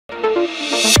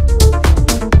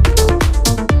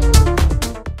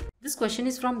question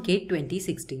is from GATE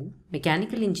 2016,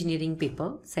 Mechanical Engineering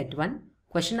paper, set 1,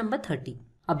 question number 30.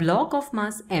 A block of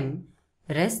mass m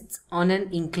rests on an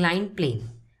inclined plane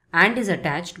and is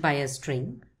attached by a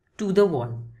string to the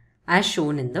wall as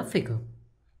shown in the figure.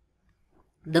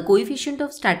 The coefficient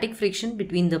of static friction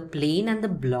between the plane and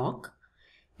the block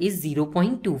is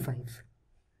 0.25.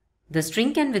 The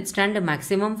string can withstand a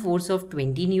maximum force of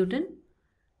 20 Newton.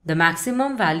 The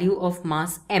maximum value of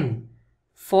mass m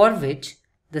for which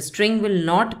the string will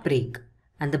not break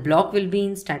and the block will be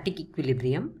in static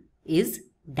equilibrium is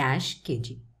dash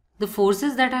kg. The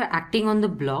forces that are acting on the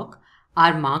block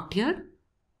are marked here.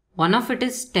 One of it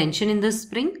is tension in the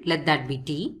spring, let that be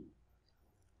T.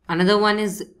 Another one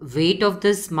is weight of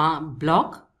this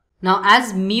block. Now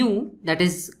as mu, that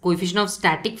is coefficient of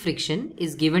static friction,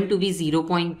 is given to be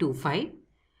 0.25,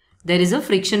 there is a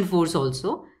friction force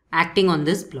also acting on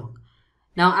this block.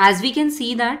 Now as we can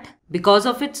see that because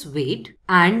of its weight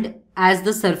and as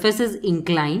the surface is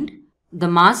inclined, the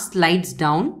mass slides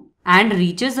down and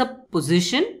reaches a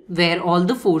position where all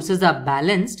the forces are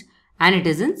balanced and it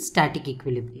is in static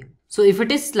equilibrium. So if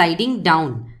it is sliding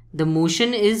down, the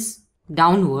motion is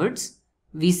downwards,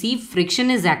 we see friction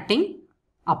is acting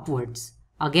upwards,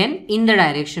 again in the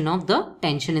direction of the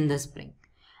tension in the spring.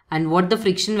 And what the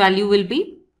friction value will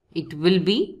be? It will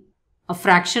be a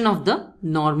fraction of the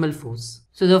normal force.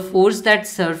 So the force that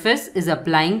surface is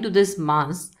applying to this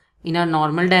mass in a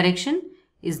normal direction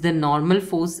is the normal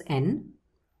force N,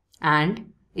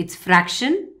 and its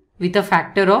fraction with a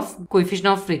factor of coefficient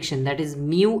of friction, that is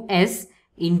mu s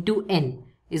into N,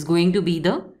 is going to be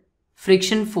the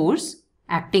friction force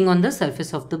acting on the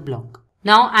surface of the block.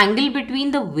 Now angle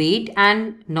between the weight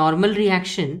and normal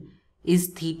reaction is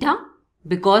theta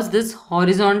because this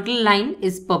horizontal line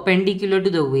is perpendicular to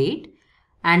the weight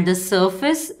and the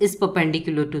surface is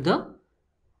perpendicular to the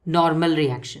normal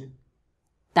reaction.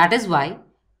 That is why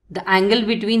the angle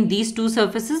between these two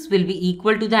surfaces will be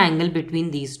equal to the angle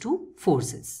between these two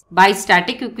forces. By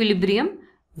static equilibrium,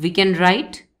 we can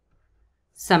write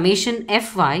summation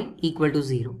Fy equal to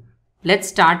 0. Let's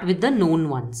start with the known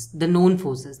ones, the known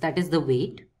forces, that is the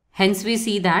weight. Hence we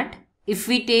see that if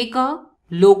we take a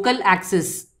local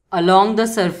axis along the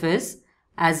surface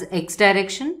as x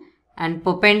direction and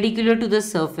perpendicular to the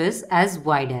surface as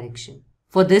y direction.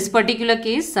 For this particular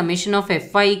case, summation of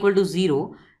Fy equal to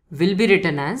 0 will be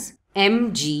written as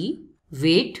mg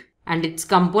weight and its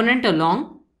component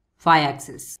along y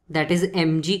axis, that is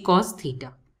mg cos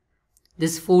theta.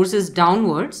 This force is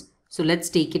downwards, so let's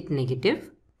take it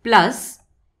negative, plus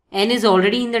n is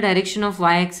already in the direction of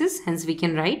y axis, hence we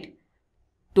can write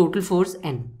total force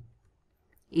n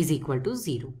is equal to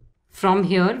 0. From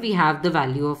here we have the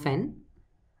value of n,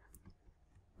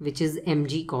 which is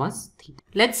mg cos theta.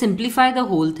 Let's simplify the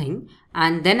whole thing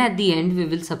and then at the end we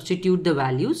will substitute the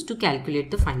values to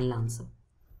calculate the final answer.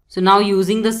 So now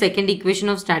using the second equation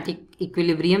of static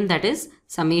equilibrium, that is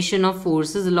summation of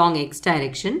forces along x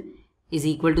direction is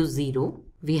equal to 0.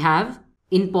 We have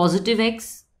in positive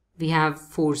x, we have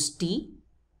force T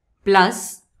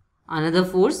plus another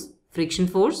force, friction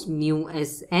force mu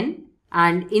Sn,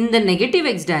 and in the negative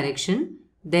x direction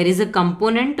there is a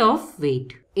component of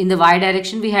weight. In the y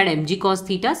direction we had mg cos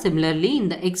theta. Similarly in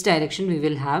the x direction we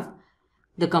will have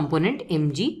the component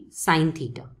mg sin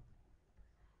theta.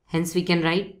 Hence we can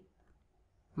write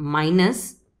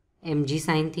minus mg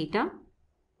sin theta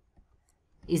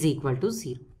is equal to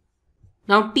 0.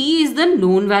 Now T is the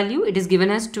known value. It is given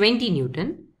as 20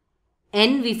 Newton.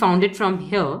 N we found it from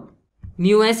here.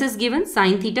 Mu s is given,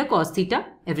 sin theta, cos theta,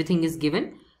 everything is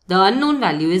given. The unknown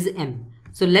value is m.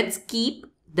 So let's keep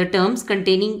the terms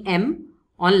containing m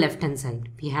on left hand side.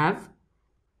 We have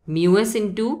mu s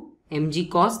into mg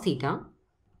cos theta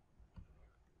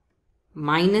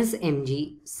minus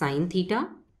mg sin theta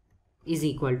is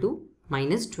equal to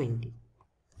minus 20.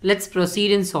 Let's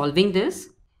proceed in solving this.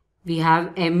 We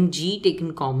have mg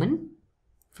taken common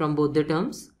from both the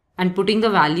terms and putting the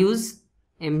values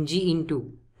mg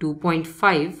into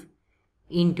 2.5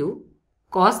 into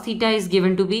cos theta is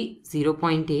given to be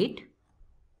 0.8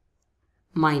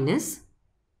 minus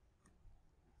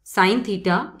sin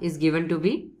theta is given to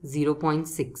be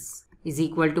 0.6 is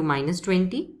equal to minus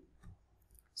 20.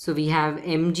 So we have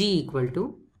mg equal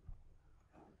to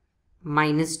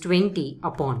minus 20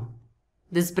 upon.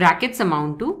 This brackets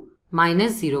amount to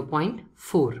minus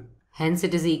 0.4. Hence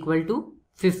it is equal to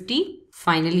 50.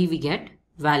 Finally we get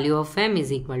value of m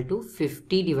is equal to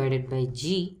 50 divided by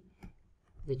g,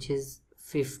 which is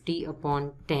 50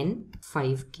 upon 10,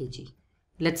 5 kg.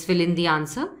 Let's fill in the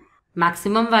answer.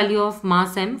 Maximum value of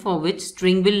mass m for which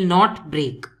string will not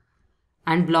break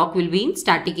and block will be in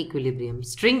static equilibrium.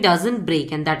 Spring doesn't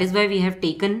break, and that is why we have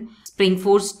taken spring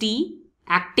force T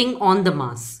acting on the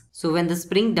mass. So when the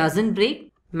spring doesn't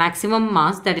break, maximum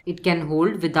mass that it can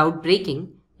hold without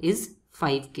breaking is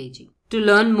 5 kg. To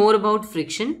learn more about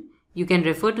friction, you can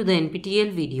refer to the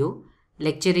NPTEL video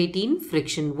Lecture 18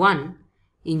 Friction 1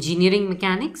 Engineering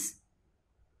Mechanics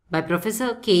by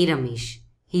Professor K. Ramesh.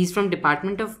 He is from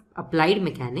Department of Applied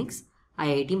Mechanics,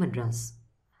 IIT Madras.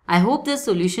 I hope this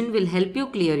solution will help you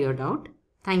clear your doubt.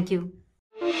 Thank you.